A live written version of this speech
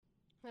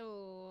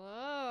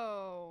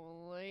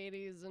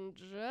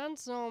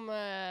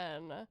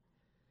gentlemen.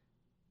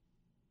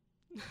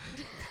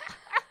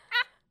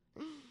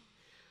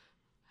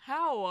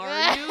 How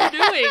are you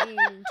doing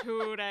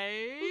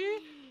today?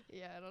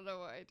 Yeah, I don't know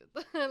why I did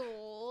that.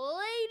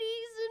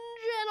 Ladies and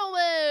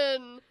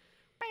gentlemen,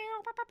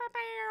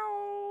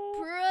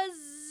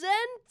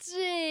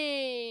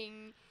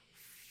 presenting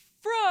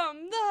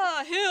From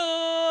the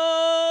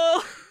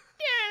hill.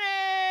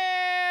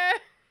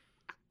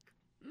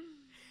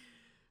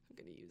 I'm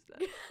gonna use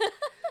that.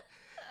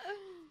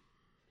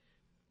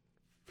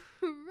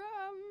 From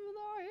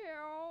the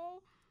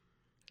hill.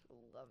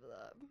 Love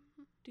that.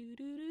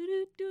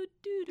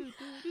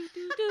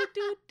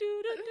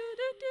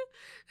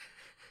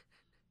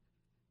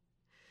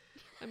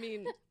 I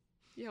mean,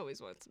 you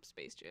always want some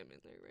Space Jam in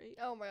there, right?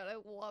 Oh my god, I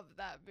love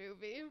that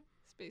movie.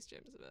 Space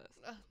Jam is the best.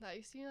 That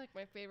used to be like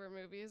my favorite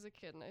movie as a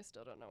kid, and I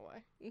still don't know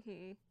why.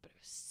 Mm-hmm. But it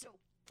was so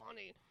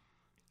funny.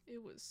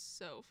 It was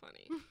so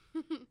funny.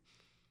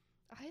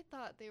 I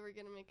thought they were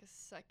gonna make a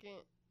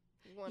second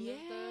one of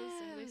those.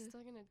 Are they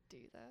still gonna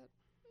do that?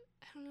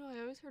 I don't know. I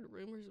always heard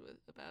rumors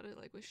about it,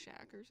 like with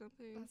Shaq or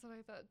something. That's what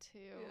I thought too.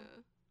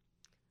 Yeah.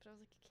 But I was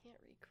like, you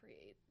can't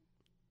recreate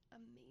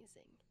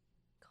amazing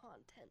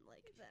content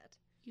like that.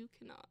 You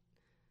cannot.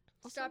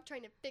 Stop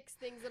trying to fix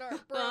things that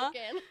aren't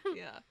broken.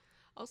 Yeah.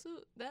 Also,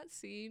 that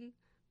scene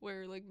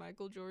where, like,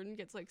 Michael Jordan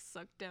gets, like,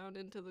 sucked down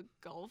into the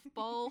golf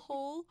ball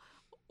hole,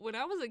 when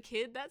I was a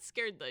kid, that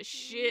scared the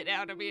shit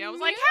out of me. I was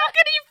like, how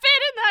could he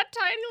fit in that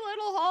tiny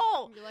little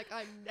hole? You're like,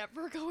 I'm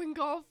never going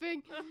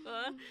golfing.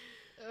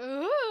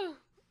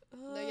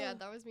 No, yeah,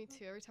 that was me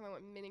too. Every time I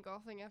went mini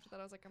golfing after that,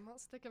 I was like, I'm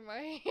not sticking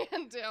my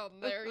hand down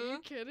there. Are you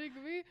kidding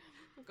me?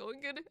 I'm gonna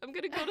go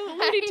to the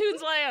Looney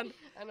Tunes land.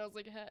 And I was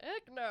like,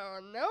 heck no,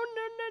 no, no,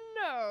 no,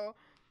 no.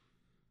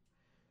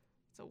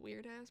 It's a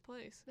weird ass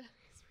place. That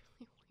is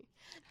really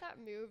weird. That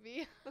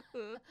movie.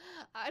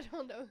 I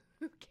don't know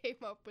who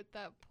came up with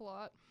that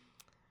plot.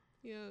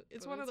 Yeah,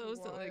 it's But one of it's those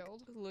that, like,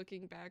 wild.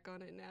 looking back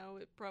on it now,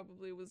 it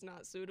probably was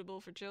not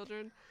suitable for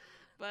children.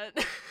 But,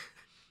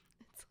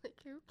 It's like,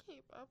 who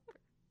came up with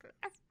this?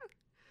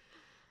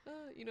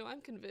 you know,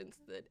 I'm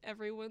convinced that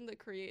everyone that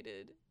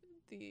created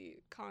the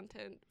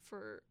content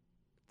for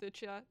the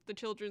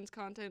children's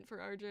content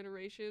for our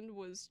generation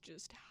was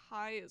just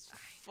high as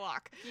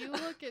fuck. You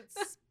look at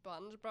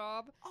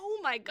SpongeBob. Oh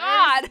my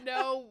god! There's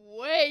no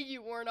way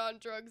you weren't on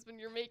drugs when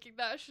you're making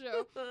that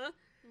show.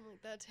 I'm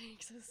like, that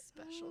takes a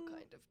special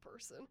kind of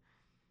person.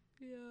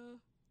 Yeah.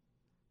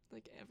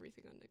 Like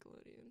everything on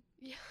Nickelodeon.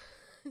 Yeah,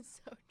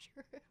 so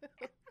true.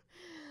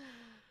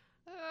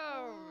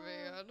 Oh,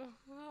 man.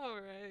 All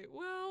right.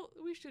 Well,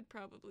 we should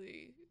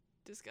probably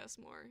discuss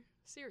more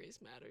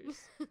serious matters.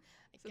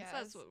 Since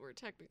that's what we're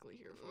technically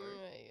here for.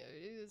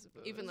 I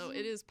suppose. Even though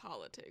it is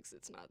politics,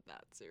 it's not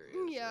that serious.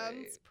 Yeah, right?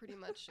 it's pretty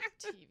much a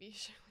TV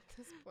show at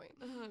this point.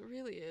 It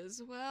really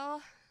is.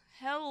 Well,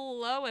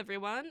 hello,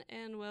 everyone,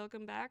 and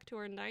welcome back to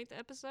our 9th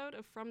episode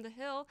of From the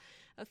Hill,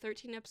 a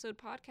 13-episode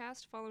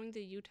podcast following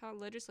the Utah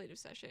legislative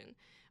session.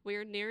 We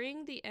are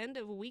nearing the end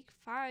of week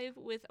 5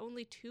 with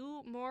only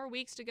 2 more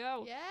weeks to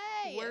go.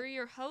 Yay! We're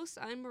your hosts.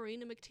 I'm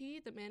Marina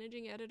McTee, the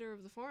managing editor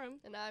of the forum.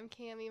 And I'm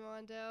Cami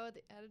Mondo,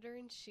 the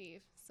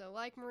editor-in-chief. So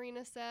like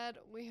Marina said,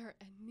 we are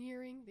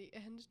nearing the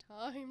end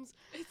times.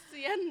 It's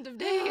the end of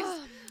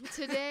days.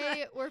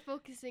 Today, we're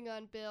focusing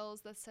on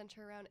bills that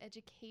center around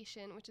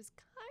education, which is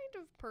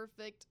kind of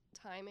perfect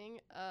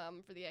timing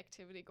for the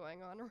activity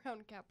going on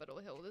around Capitol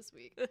Hill this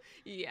week.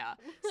 Yeah.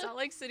 Salt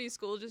Lake City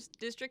School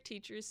District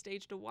teachers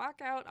staged a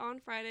walkout on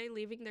Friday,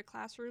 leaving their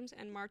classrooms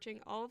and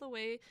marching all the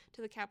way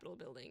to the Capitol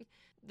building.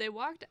 They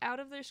walked out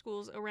of their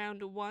schools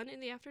around 1 in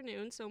the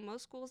afternoon, so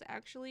most schools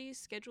actually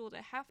scheduled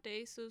a half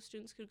day so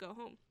students could go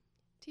home.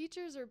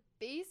 Teachers are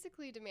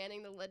basically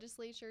demanding the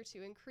legislature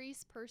to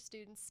increase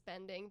per-student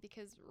spending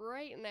because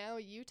right now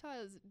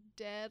Utah is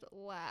dead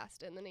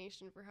last in the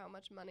nation for how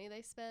much money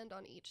they spend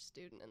on each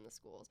student in the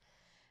schools.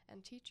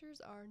 And teachers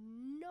are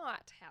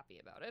not happy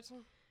about it.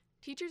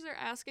 Teachers are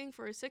asking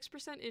for a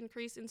 6%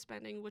 increase in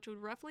spending, which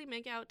would roughly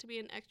make out to be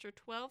an extra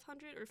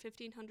 $1,200 or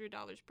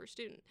 $1,500 per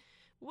student,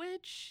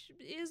 which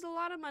is a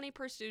lot of money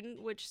per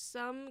student, which has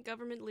some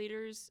government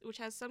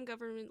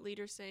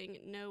leaders saying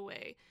no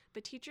way.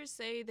 But teachers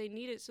say they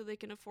need it so they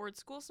can afford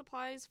school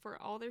supplies for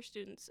all their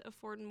students,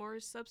 afford more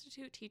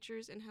substitute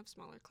teachers, and have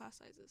smaller class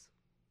sizes.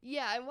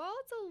 Yeah, and while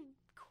it's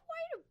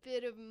quite a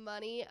bit of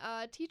money,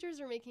 teachers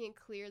are making it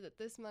clear that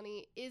this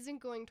money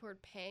isn't going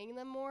toward paying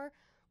them more,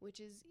 which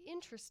is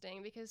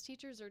interesting because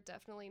teachers are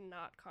definitely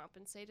not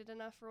compensated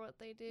enough for what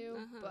they do,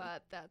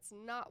 but that's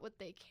not what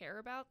they care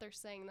about. They're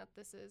saying that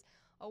this is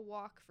a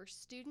walk for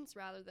students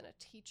rather than a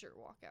teacher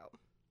walkout.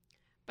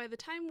 By the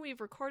time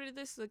we've recorded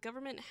this, the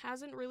government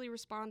hasn't really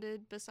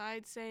responded,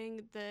 besides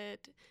saying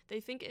that they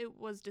think it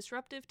was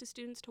disruptive to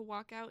students to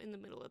walk out in the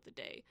middle of the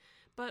day.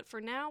 But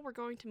for now, we're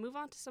going to move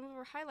on to some of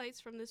our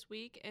highlights from this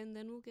week, and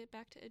then we'll get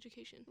back to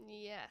education.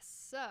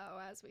 Yes, so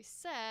as we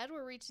said,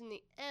 we're reaching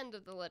the end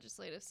of the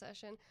legislative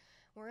session,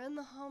 we're in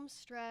the home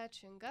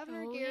stretch, and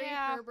Governor Oh, Gary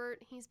yeah. Herbert,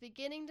 he's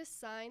beginning to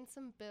sign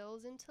some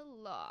bills into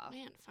law.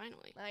 Man,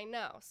 finally. I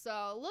know.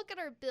 So look at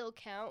our bill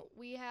count.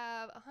 We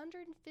have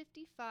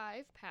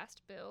 155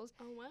 passed bills.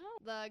 Oh, wow.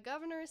 The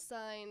governor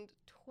signed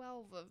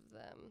 12 of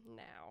them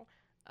now.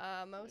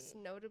 Most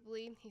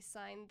notably, he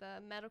signed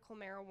the medical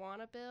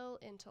marijuana bill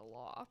into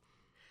law.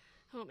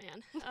 Oh,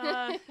 man.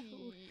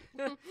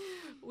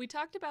 We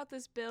talked about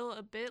this bill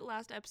a bit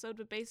last episode,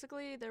 but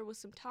basically there was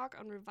some talk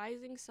on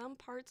revising some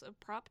parts of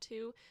Prop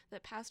 2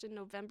 that passed in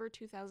November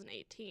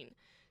 2018.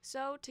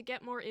 So to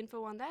get more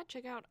info on that,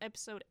 check out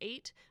episode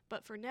 8.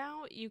 But for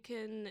now, you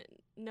can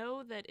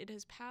know that it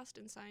has passed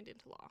and signed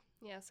into law.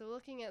 Yeah, so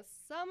looking at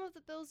some of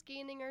the bills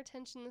gaining our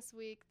attention this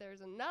week,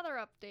 there's another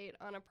update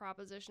on a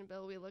proposition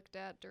bill we looked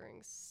at during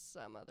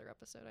some other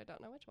episode. I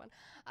don't know which one.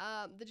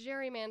 The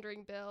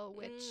gerrymandering bill,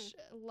 which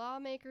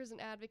lawmakers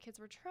and advocates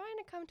were trying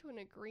to come to an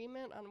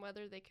agreement on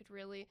whether they could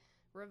really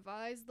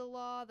revise the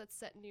law that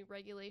set new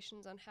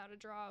regulations on how to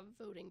draw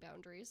voting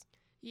boundaries.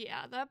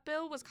 Yeah, that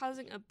bill was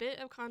causing a bit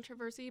of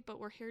controversy, but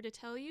we're here to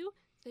tell you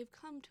they've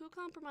come to a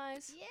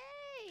compromise.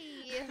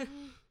 Yay!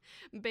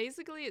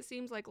 Basically, it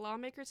seems like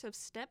lawmakers have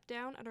stepped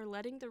down and are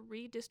letting the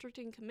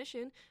Redistricting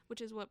Commission,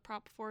 which is what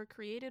Prop 4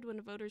 created when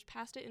voters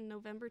passed it in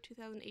November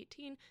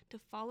 2018, to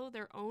follow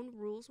their own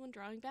rules when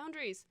drawing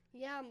boundaries.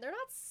 Yeah, they're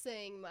not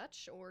saying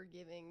much or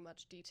giving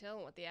much detail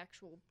on what the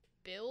actual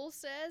bill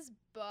says,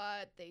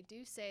 but they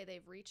do say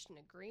they've reached an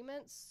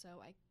agreement, so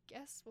I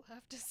guess we'll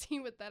have to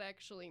see what that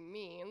actually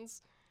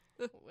means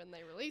when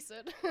they release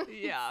it.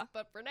 Yeah.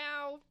 But for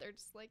now, they're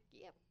just like,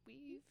 yep,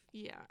 we've...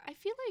 Yeah, I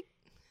feel like,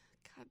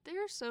 God,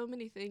 there are so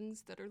many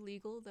things that are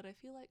legal that I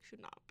feel like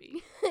should not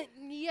be.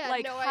 Yeah,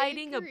 like no,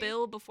 hiding I a agree.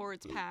 bill before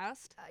it's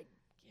passed.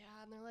 Yeah,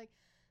 and they're like,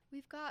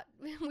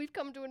 we've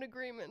come to an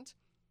agreement.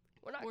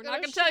 We're not gonna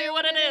gonna tell you share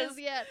what it is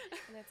yet.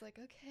 And it's like,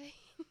 okay,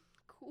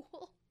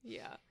 cool.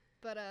 Yeah.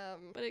 But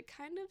it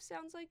kind of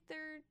sounds like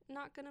they're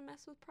not gonna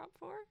mess with Prop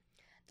 4.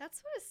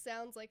 that's what it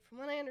sounds like. From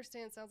what I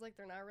understand, it sounds like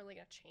they're not really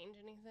gonna change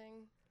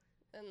anything.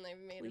 And they've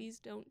made Please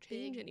don't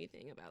change big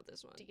anything about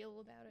this one. a deal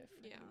about it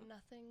for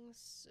nothing,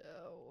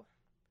 so...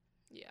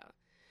 Yeah.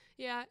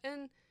 Yeah,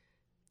 and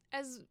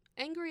as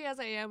angry as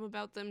I am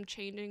about them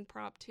changing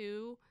Prop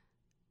 2,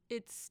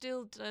 it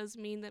still does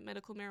mean that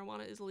medical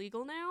marijuana is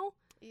legal now.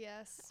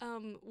 Yes.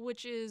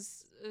 Which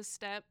is a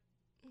step,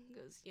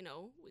 because, we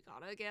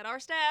gotta get our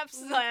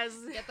steps.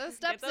 Get those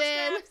steps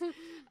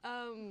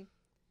in.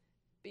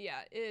 But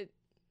yeah, it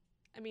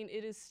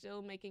is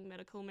still making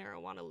medical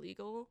marijuana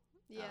legal.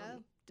 Yeah.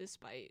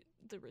 Despite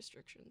the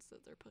restrictions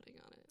that they're putting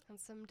on it. And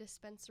some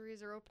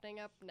dispensaries are opening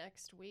up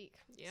next week.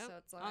 Yeah, so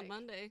it's like, on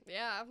Monday.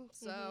 Yeah,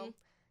 so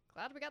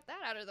glad we got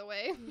that out of the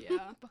way.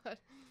 Yeah.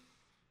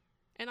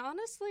 And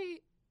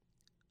honestly,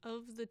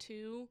 of the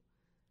two,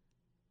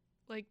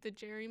 like the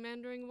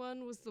gerrymandering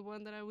one was the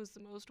one that I was the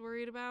most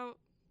worried about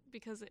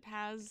because it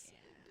has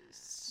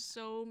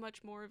so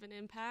much more of an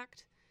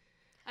impact.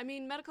 I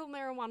mean, medical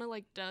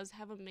marijuana does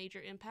have a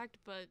major impact,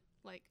 but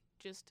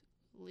just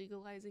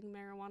legalizing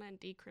marijuana and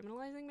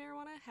decriminalizing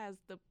marijuana has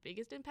the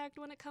biggest impact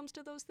when it comes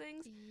to those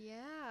things.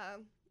 Yeah.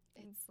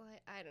 It's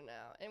like, I don't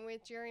know. And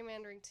with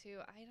gerrymandering too,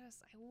 I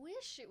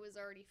wish it was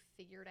already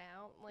figured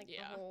out.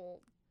 The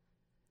whole,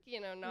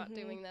 not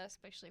doing that,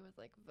 especially with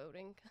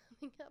voting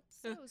coming up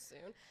so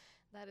soon.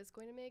 That is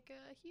going to make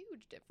a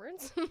huge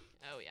difference.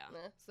 Oh, yeah.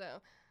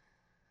 So,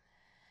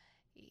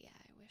 yeah,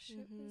 I wish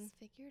it was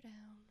figured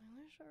out.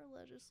 I wish our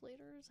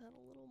legislators had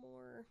a little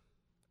more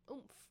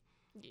oomph.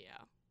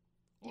 Yeah.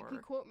 You can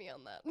quote me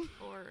on that.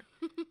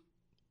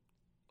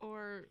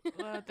 Or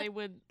they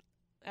would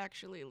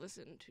actually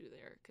listen to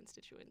their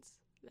constituents.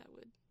 That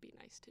would be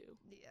nice too.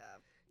 Yeah.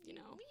 You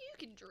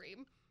can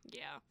dream.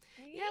 Yeah.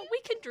 Yeah,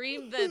 we can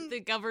dream that the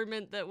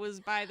government that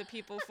was by the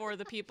people for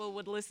the people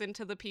would listen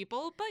to the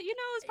people, but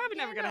it's probably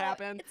never going to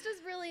happen. It's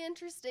just really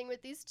interesting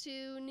with these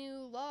two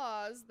new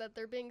laws that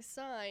they're being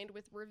signed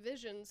with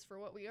revisions for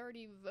what we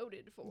already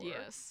voted for.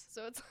 Yes.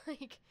 So it's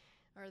like,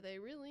 are they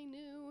really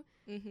new?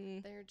 Mm-hmm.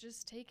 They're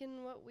just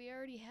taking what we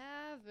already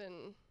have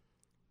and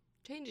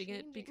changing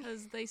it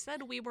because they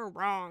said we were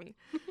wrong.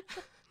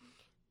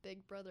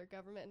 Big brother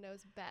government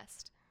knows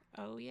best.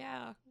 Oh,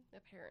 yeah.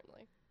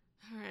 Apparently.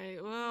 All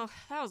right, well,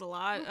 that was a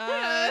lot.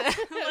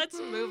 Let's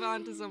move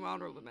on to some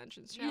honorable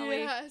mentions, shall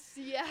we?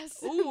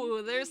 Yes.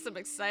 Ooh, there's some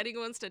exciting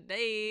ones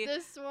today.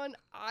 This one,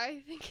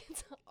 I think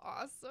it's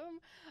awesome.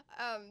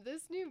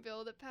 This new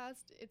bill that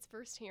passed its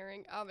first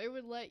hearing, it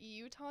would let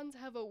Utahns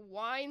have a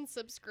wine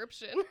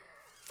subscription.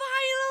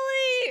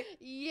 Finally!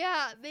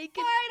 Yeah, they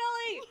could.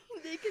 Finally!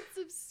 They could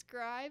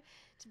subscribe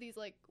to these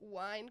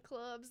wine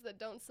clubs that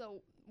don't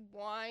sell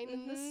wine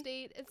in the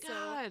state, and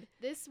so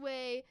this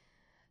way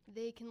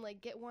they can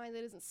get wine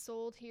that isn't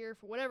sold here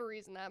for whatever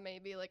reason that may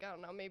be. I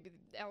don't know, maybe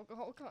the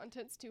alcohol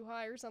content's too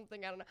high or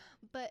something. I don't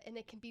know. And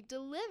it can be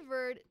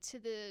delivered to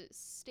the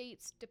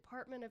state's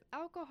Department of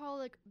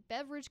Alcoholic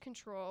Beverage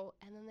Control,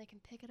 and then they can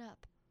pick it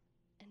up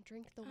and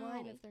drink the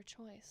wine of their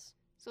choice.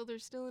 So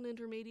there's still an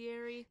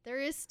intermediary? There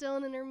is still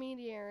an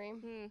intermediary.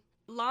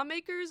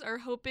 Lawmakers are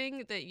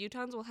hoping that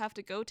Utahns will have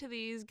to go to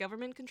these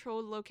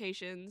government-controlled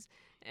locations,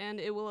 and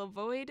it will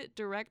avoid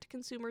direct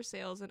consumer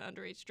sales and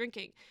underage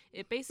drinking.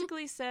 It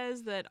basically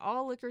says that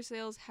all liquor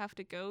sales have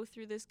to go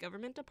through this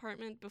government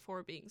department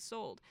before being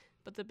sold.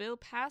 But the bill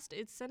passed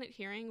its Senate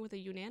hearing with a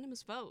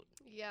unanimous vote.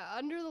 Yeah,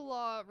 under the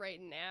law right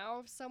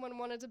now, if someone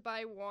wanted to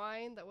buy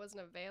wine that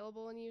wasn't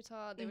available in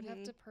Utah, they would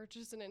have to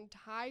purchase an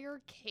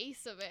entire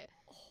case of it.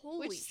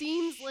 Holy which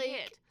seems shit.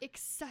 like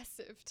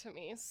excessive to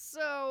me.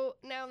 So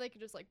now they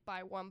can just like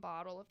buy one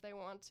bottle if they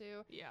want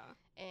to. Yeah.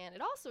 And it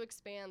also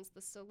expands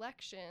the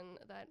selection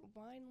that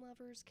wine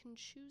lovers can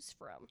choose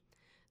from.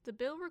 The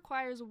bill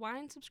requires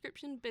wine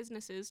subscription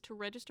businesses to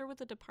register with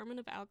the Department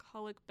of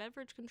Alcoholic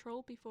Beverage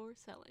Control before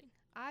selling.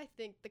 I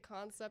think the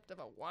concept of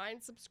a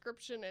wine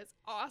subscription is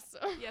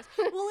awesome. Yes.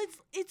 Well,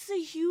 it's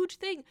a huge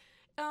thing.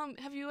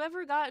 Have you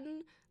ever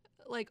gotten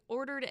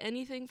ordered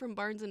anything from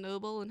Barnes &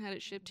 Noble and had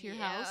it shipped to your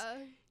house?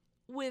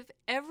 With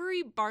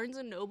every Barnes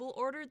 & Noble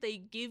order, they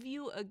give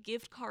you a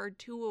gift card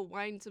to a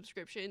wine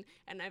subscription,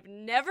 and I've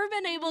never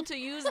been able to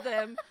use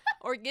them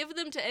or give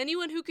them to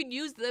anyone who can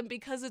use them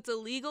because it's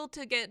illegal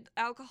to get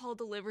alcohol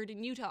delivered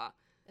in Utah.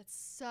 It's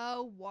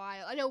so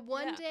wild. I know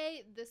one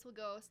day this will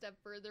go a step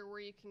further where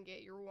you can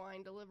get your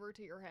wine delivered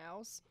to your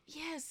house.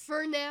 Yes.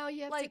 For now,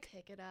 you have to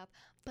pick it up.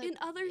 But in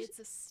others, it's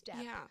a step.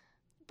 Yeah.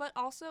 But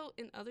also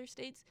in other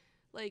states,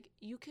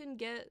 you can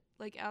get,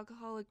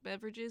 alcoholic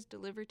beverages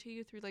delivered to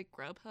you through,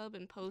 Grubhub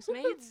and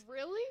Postmates.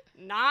 Really?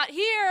 Not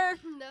here!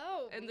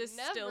 No, and this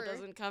never. still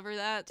doesn't cover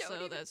that, Don't so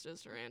even... that's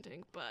just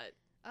ranting, but...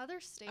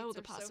 Other states the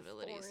are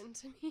possibilities. so foreign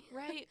to me.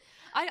 Right?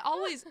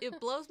 It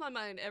blows my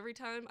mind every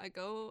time I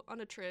go on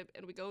a trip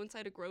and we go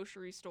inside a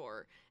grocery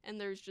store and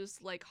there's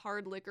just,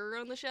 hard liquor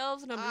on the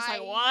shelves, and I'm just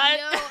like, what?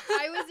 No,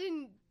 I was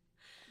in...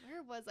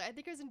 Where was I? I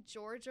think I was in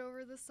Georgia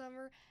over the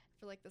summer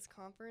for this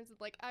conference.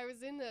 I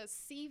was in the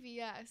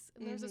CVS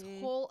and there's this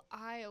whole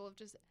aisle of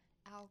just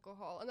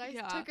alcohol, and I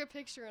took a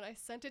picture and I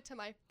sent it to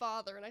my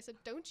father and I said,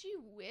 "Don't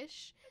you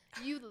wish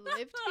you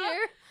lived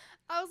here?"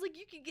 I was like,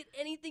 "You could get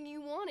anything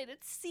you wanted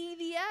at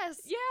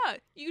CVS." Yeah,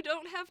 you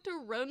don't have to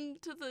run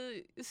to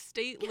the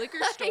state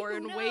liquor store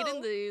and wait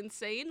in the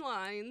insane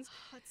lines.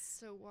 That's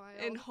so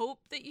wild. And hope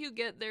that you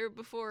get there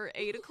before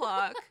 8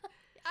 o'clock.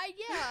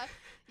 Yeah,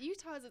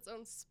 Utah has its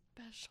own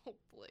special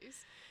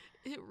place.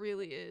 It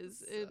really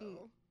is. So. And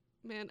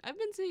man, I've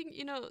been seeing,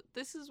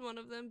 this is one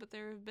of them, but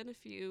there have been a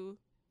few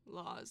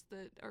laws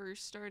that are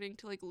starting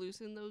to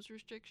loosen those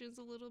restrictions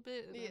a little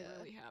bit, and I'm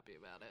really happy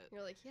about it.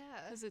 You're like,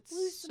 yeah, because it's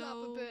loosen so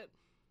up a bit.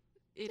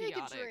 idiotic.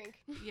 Take a drink.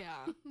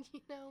 Yeah.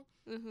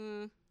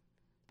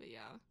 But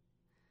yeah.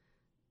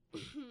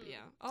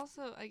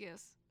 Also, I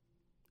guess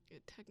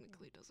it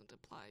technically doesn't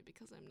apply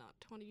because I'm not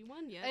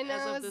 21 yet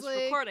as of this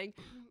recording.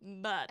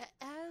 But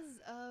as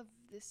of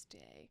this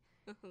day,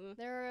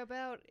 there are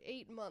about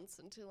 8 months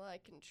until I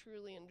can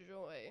truly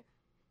enjoy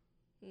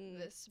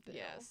this bill.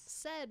 Yes.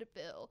 Said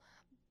bill.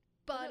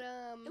 But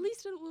at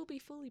least it will be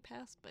fully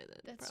passed by then.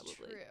 That's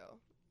probably. true.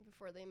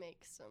 Before they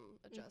make some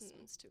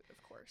adjustments to it,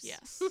 of course.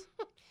 Yes.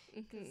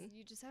 Because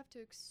you just have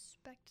to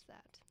expect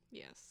that.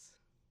 Yes.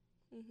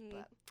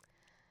 But,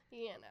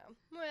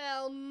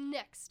 well,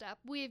 next up,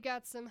 we've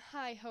got some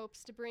high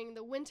hopes to bring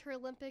the Winter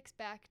Olympics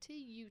back to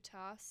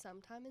Utah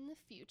sometime in the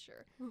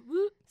future.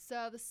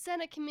 So the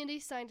Senate committee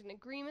signed an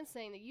agreement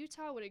saying that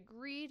Utah would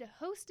agree to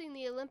hosting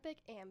the Olympic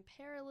and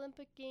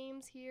Paralympic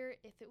Games here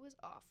if it was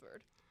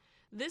offered.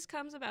 This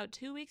comes about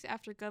 2 weeks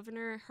after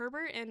Governor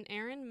Herbert and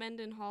Aaron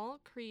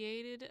Mendenhall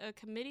created a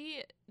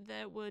committee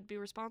that would be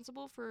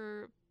responsible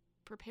for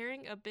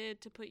preparing a bid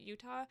to put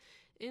Utah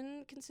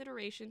in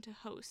consideration to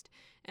host.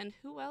 And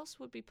who else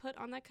would be put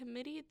on that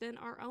committee than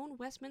our own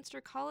Westminster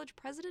College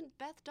president,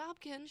 Beth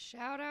Dobkin?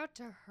 Shout out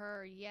to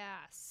her,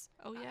 yes.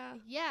 Oh, yeah?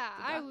 Yeah.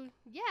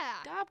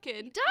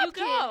 Dobkin. You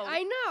go.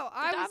 I know.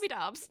 Dobby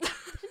Dobbs.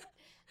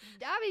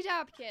 Dobby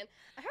Dobkin.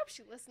 I hope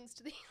she listens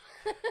to these.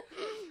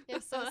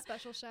 If so,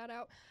 special shout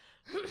out.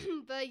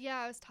 But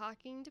yeah, I was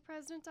talking to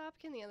President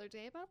Dobkin the other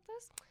day about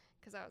this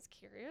because I was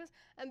curious.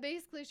 And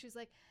basically she was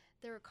like,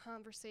 there were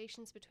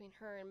conversations between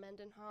her and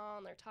Mendenhall,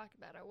 and they're talking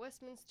about how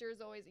Westminster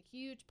is always a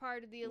huge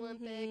part of the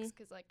Olympics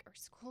because our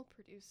school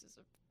produces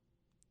a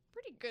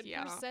pretty good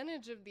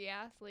percentage of the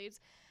athletes.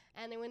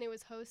 And then when it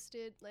was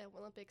hosted,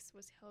 Olympics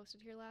was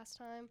hosted here last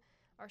time,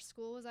 our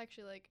school was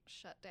actually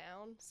shut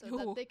down so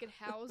that they could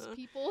house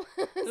people.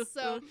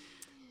 So,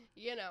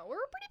 we're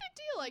a pretty big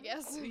deal, I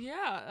guess.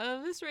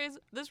 Yeah,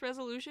 this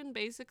resolution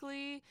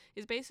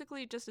is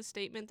basically just a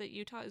statement that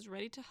Utah is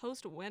ready to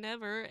host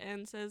whenever,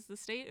 and says the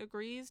state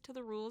agrees to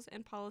the rules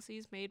and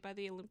policies made by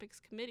the Olympics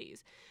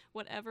committees,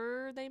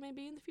 whatever they may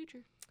be in the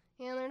future.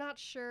 And they're not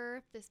sure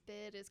if this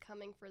bid is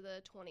coming for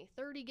the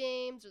 2030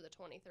 games or the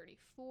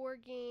 2034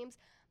 games,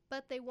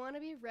 but they want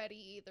to be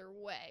ready either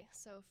way.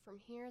 So from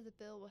here, the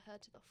bill will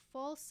head to the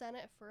full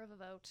Senate for a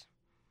vote.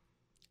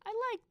 I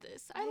like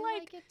this. I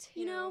like it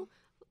too.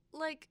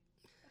 A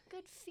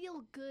good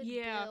feel-good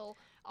bill.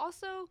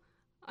 Also,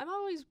 I'm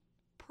always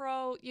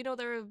pro,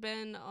 there have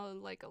been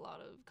like a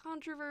lot of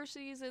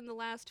controversies in the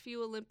last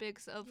few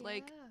Olympics of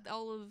like Yeah.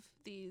 all of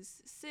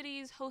these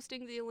cities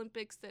hosting the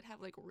Olympics that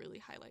have like really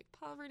high like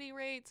poverty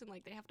rates, and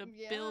like they have to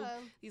build Yeah.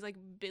 these like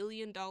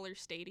billion-dollar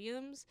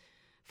stadiums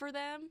for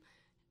them.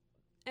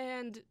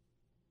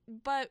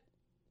 But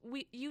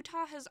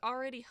Utah has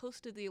already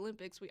hosted the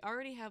Olympics. We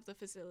already have the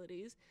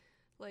facilities.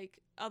 Like,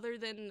 other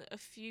than a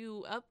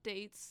few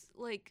updates,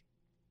 like,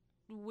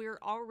 we're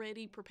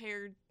already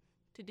prepared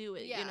to do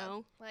it,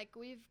 Yeah. Like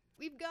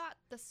we've got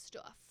the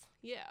stuff.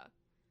 Yeah.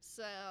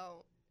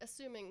 So,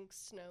 assuming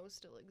snow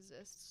still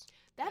exists.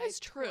 That by is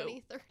true.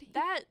 2030.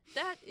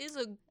 That is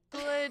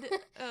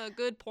a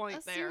good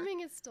point there.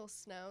 Assuming it still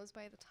snows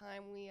by the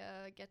time we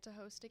get to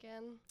host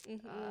again.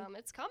 Mhm.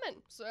 It's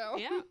coming. So,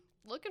 Yeah.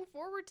 looking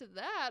forward to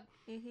that.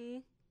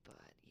 Mhm.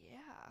 But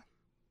yeah.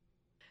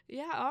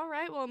 Yeah, all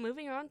right. Well,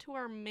 moving on to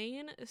our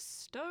main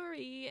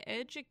story,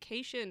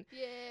 education.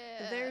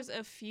 Yeah. There's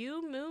a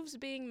few moves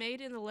being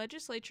made in the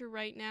legislature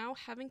right now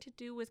having to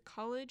do with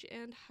college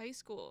and high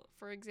school.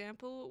 For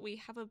example, we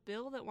have a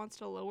bill that wants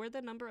to lower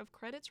the number of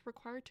credits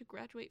required to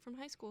graduate from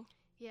high school.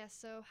 Yeah,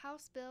 so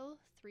House Bill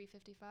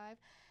 355.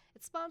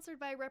 It's sponsored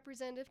by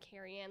Representative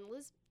Carrie Ann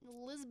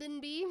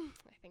Lisbonby.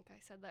 I think I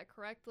said that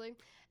correctly.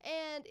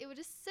 And it would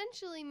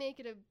essentially make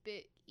it a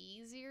bit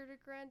easier to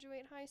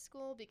graduate high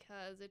school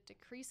because it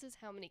decreases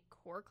how many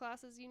core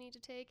classes you need to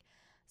take.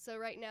 So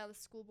right now, the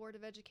School Board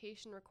of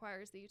Education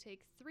requires that you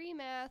take 3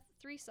 math,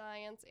 3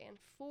 science, and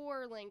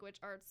 4 language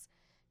arts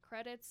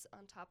credits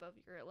on top of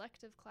your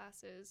elective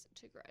classes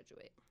to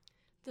graduate.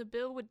 The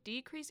bill would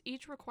decrease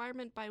each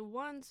requirement by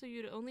 1, so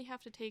you'd only have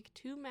to take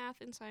 2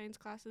 math and science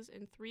classes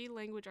and 3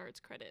 language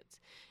arts credits.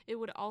 It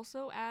would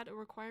also add a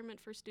requirement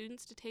for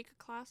students to take a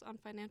class on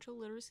financial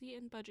literacy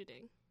and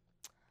budgeting.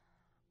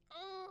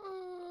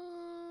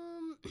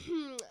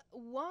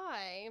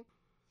 Why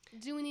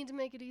do we need to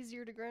make it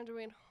easier to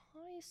graduate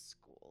high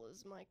school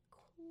is my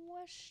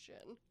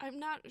question. I'm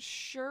not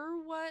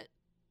sure what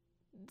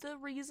the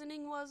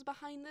reasoning was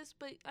behind this,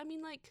 but I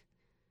mean, like,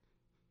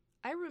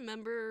 I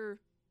remember,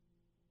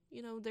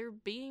 there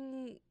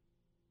being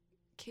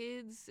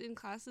kids in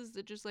classes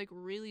that just, like,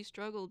 really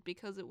struggled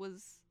because it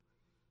was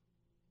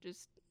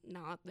just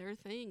not their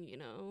thing,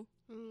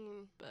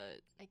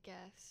 But I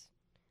guess.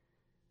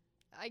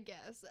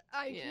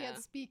 I Yeah.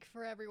 can't speak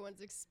for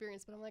everyone's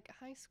experience, but I'm like,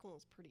 high school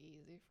is pretty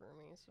easy for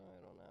me, so I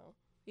don't know.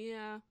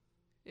 yeah,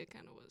 it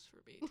kind of was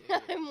for me, too.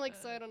 I'm like,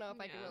 so I don't know if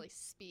I can yeah. really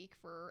speak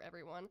for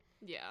everyone.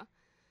 Yeah.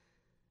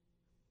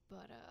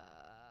 But,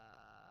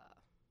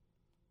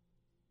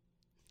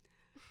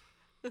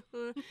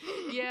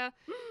 Yeah.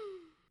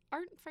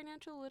 Aren't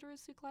financial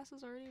literacy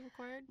classes already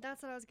required?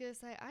 That's what I was going to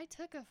say. I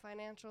took a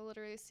financial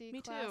literacy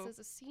Me class too. as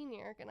a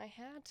senior, and I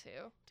had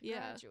to Yeah.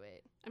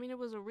 graduate. I mean, it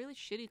was a really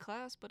shitty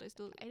class, but I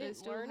still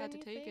didn't learn had to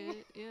take anything.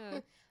 it. Yeah.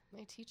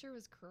 My teacher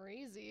was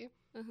crazy.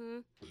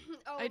 Uh-huh.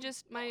 Oh,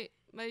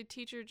 My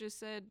teacher just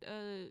said,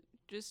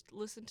 just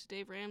listen to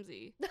Dave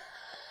Ramsey.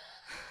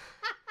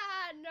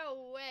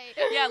 no way.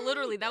 Yeah,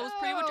 literally, that was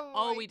pretty much Oh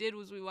all my- we did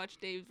was we watched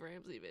Dave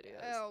Ramsey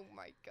videos. Oh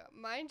my god.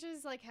 Mine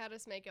just like had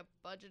us make a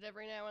budget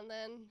every now and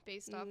then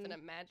based off an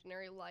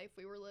imaginary life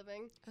we were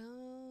living.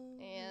 Oh.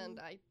 And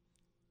I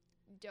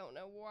don't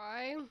know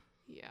why.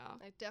 Yeah.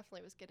 I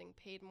definitely was getting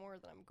paid more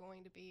than I'm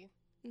going to be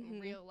in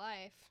Mhm. real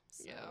life.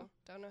 So Yeah.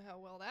 don't know how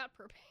well that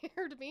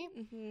prepared me.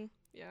 Mhm.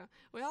 Yeah.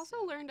 We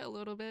also learned a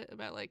little bit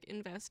about like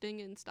investing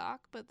in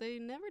stock, but they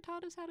never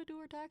taught us how to do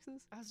our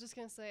taxes. I was just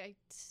gonna say I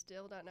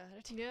still don't know how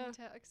to do Yeah. my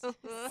taxes.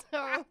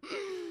 So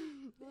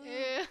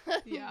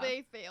Yeah.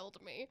 they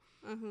failed me.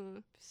 Uh-huh.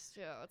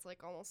 So it's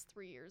like almost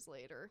 3 years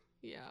later.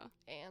 Yeah.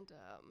 And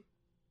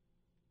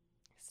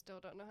still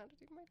don't know how to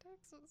do my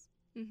taxes.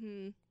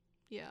 Mhm.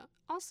 Yeah.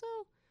 Also,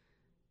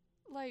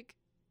 like,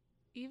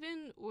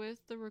 even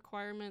with the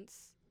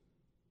requirements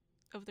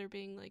of there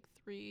being like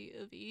 3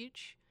 of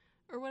each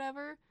or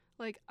whatever,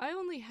 like I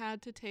only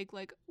had to take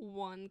like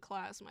 1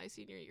 class my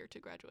senior year to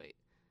graduate.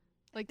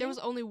 Like there was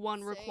only one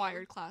same.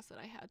 required class that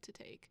I had to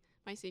take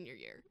my senior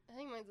year. I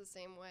think mine's the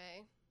same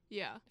way,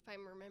 Yeah. if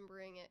I'm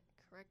remembering it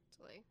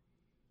correctly.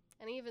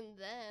 And even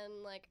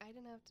then, like, I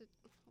didn't have to,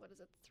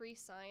 3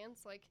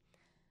 science? Like,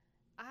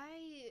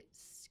 I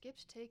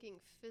skipped taking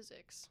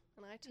physics,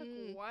 and I took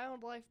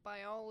wildlife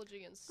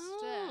biology instead.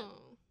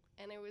 Oh.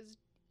 And it was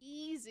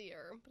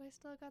easier, but I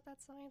still got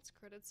that science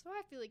credit, so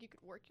I feel like you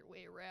could work your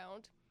way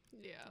around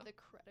Yeah. the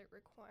credit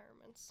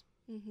requirements.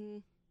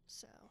 Mhm.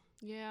 So,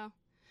 Yeah.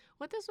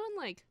 With this one,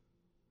 like,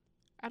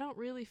 I don't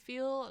really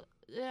feel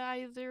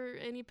either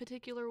any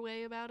particular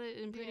way about it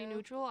and pretty Yeah.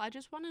 neutral. I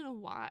just want to know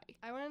why.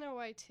 I want to know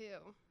why,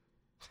 too.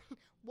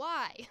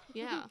 Why?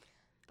 Yeah.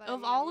 But,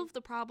 Of all of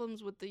the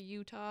problems with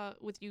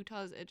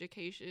Utah's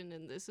education,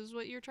 and this is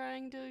what you're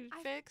trying to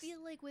fix? I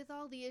feel like with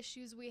all the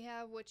issues we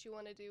have, what you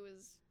want to do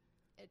is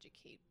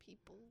educate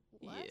people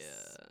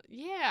less.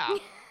 Yeah.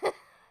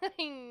 I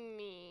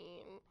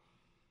mean,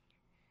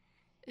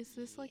 Is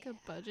this like a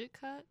budget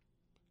cut?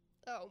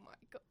 oh my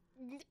god.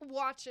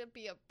 Watch it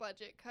be a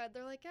budget cut.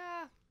 They're like,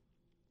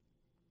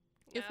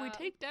 If we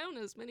take down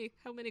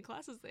how many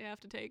classes they have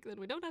to take, then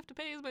we don't have to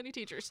pay as many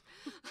teachers.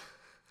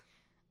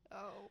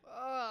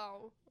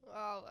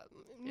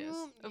 Yes.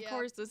 Of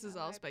course, this is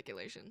all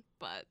speculation,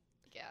 but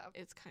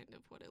it's kind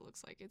of what it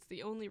looks like. It's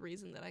the only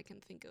reason that I can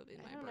think of in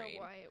my brain. I don't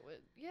know why it would.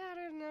 Yeah,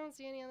 I don't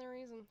see any other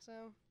reason,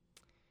 so,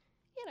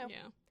 you know.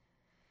 Yeah.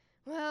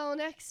 Well,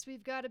 next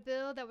we've got a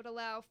bill that would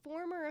allow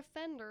former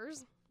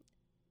offenders,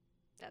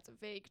 that's a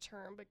vague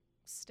term, but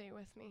stay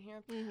with me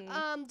here,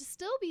 to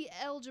still be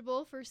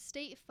eligible for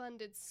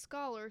state-funded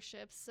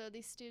scholarships. So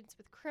these students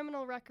with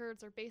criminal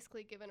records are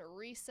basically given a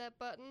reset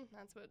button.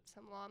 That's what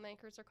some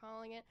lawmakers are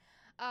calling it.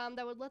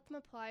 That would let them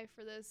apply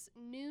for this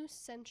New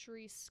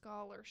Century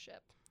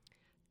Scholarship.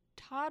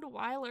 Todd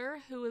Weiler,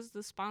 who is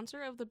the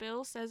sponsor of the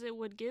bill, says it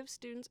would give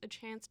students a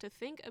chance to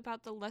think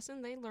about the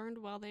lesson they learned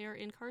while they are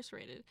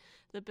incarcerated.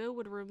 The bill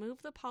would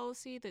remove the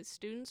policy that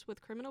students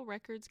with criminal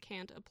records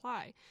can't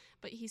apply,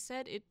 but he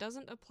said it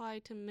doesn't apply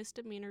to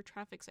misdemeanor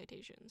traffic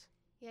citations.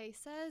 Yeah, he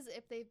says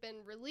if they've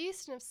been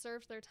released and have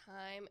served their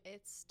time,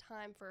 it's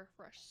time for a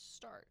fresh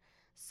start.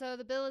 So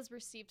the bill has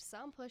received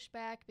some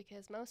pushback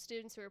because most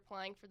students who are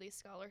applying for these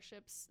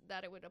scholarships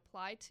that it would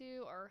apply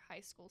to are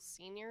high school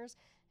seniors,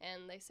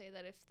 and they say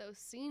that if those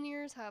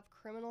seniors have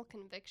criminal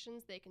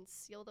convictions, they can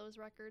seal those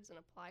records and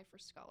apply for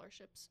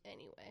scholarships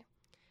anyway.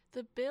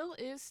 The bill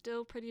is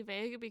still pretty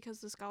vague because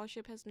the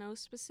scholarship has no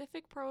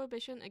specific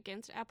prohibition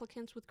against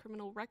applicants with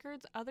criminal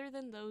records other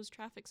than those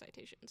traffic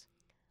citations.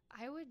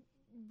 I would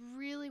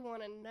really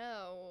want to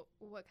know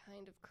what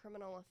kind of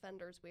criminal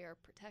offenders we are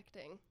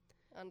protecting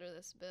under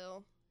this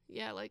bill.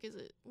 Yeah, like, is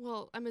it...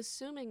 Well, I'm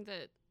assuming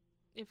that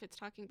if it's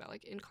talking about,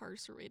 like,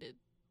 incarcerated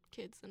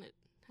kids, then it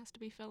has to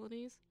be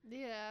felonies.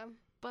 Yeah.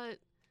 But,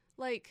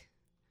 like,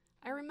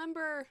 I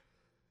remember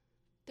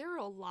there are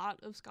a lot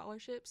of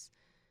scholarships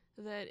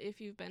that if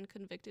you've been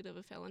convicted of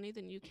a felony,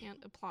 then you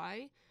can't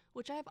apply,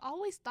 which I've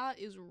always thought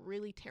is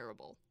really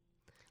terrible.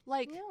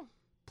 Like,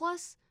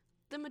 plus,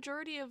 the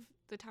majority of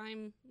the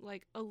time,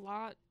 like, a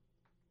lot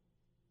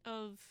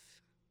of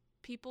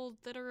people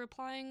that are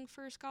applying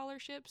for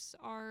scholarships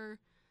are,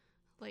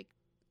 like,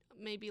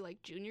 maybe, like,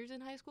 juniors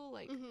in high school,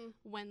 like,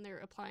 when they're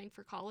applying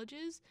for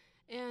colleges,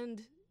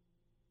 and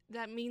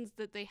that means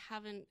that they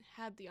haven't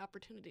had the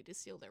opportunity to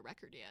seal their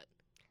record yet.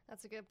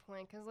 That's a good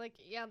point, because, like,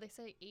 yeah, they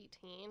say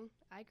 18.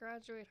 I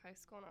graduated high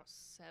school when I was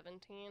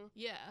 17.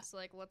 Yeah. So,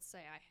 like, let's say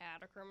I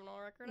had a criminal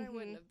record, I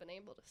wouldn't have been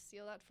able to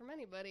seal that from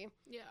anybody.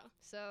 Yeah.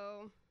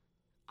 So...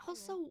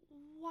 Also,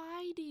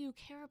 why do you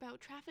care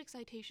about traffic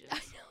citations? I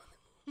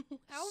know.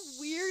 How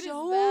weird is that?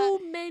 So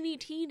many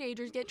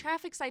teenagers get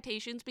traffic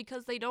citations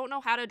because they don't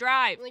know how to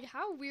drive. Like,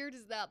 how weird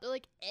is that? They're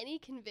like, any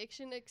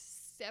conviction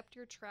except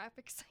your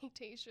traffic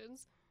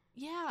citations.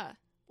 Yeah.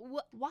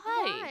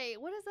 Why?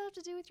 What does that have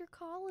to do with your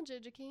college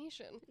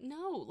education?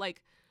 No,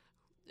 like,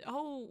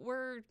 oh,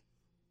 we're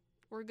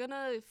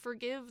gonna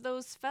forgive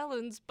those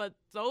felons, but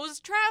those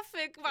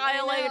traffic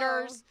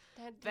violators,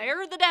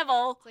 they're the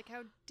devil. It's like,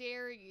 how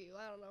dare you,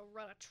 I don't know,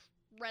 run a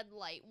red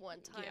light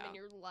one time in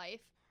your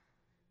life.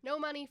 No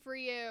money for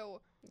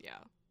you.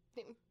 Yeah.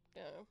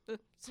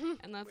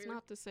 And that's Weird.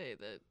 not to say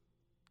that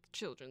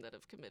children that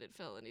have committed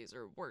felonies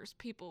are worse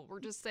people. We're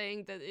just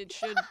saying that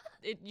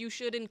you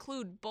should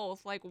include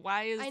both. Like,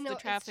 why is the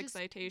traffic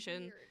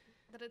citation weird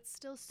that it's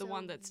still so the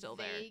one that's still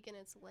there? Vague in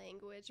its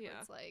language. Yeah.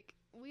 But it's like,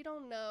 we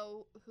don't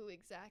know who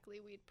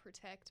exactly we'd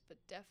protect, but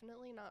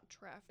definitely not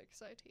traffic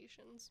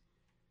citations.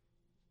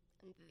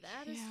 And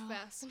that is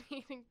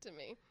fascinating to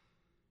me.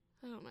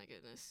 Oh my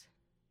goodness.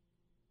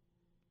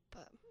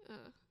 But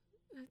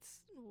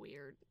it's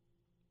weird.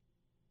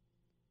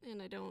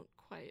 And I don't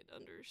quite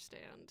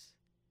understand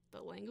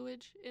the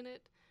language in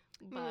it.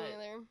 But me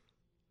neither.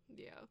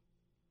 Yeah.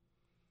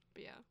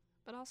 But yeah.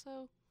 But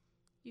also,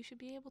 you should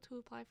be able to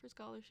apply for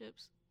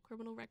scholarships,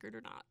 criminal record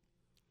or not.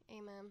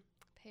 Amen.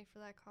 Pay for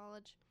that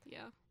college.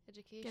 Yeah.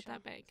 Education. Get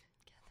that bank.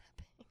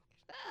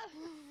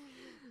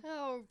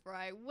 All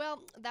right.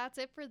 Well, that's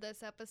it for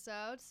this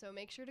episode. So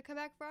make sure to come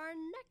back for our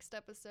next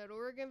episode where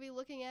we're going to be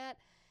looking at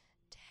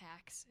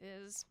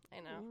taxes.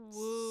 I know.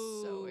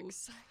 Whoa. So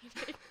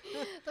exciting.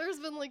 There's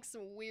been like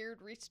some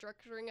weird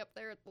restructuring up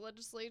there at the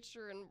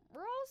legislature, and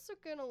we're also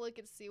going to look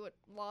and see what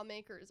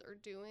lawmakers are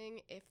doing,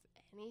 if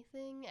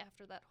anything,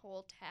 after that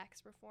whole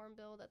tax reform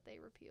bill that they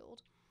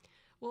repealed.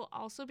 We'll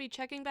also be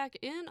checking back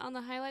in on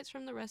the highlights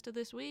from the rest of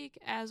this week.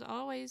 As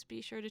always,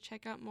 be sure to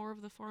check out more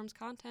of the forum's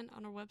content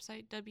on our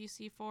website,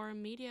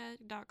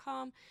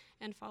 wcforummedia.com,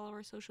 and follow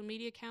our social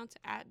media accounts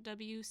at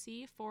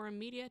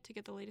WCForumMedia to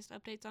get the latest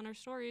updates on our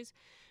stories.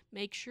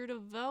 Make sure to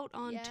vote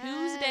on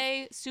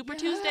Tuesday, Super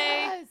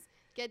Tuesday.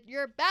 Get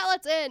your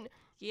ballots in.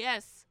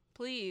 Yes,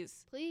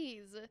 please.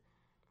 Please.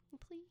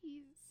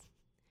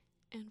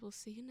 And we'll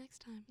see you next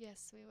time.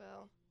 Yes, we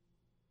will.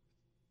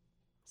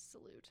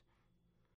 Salute.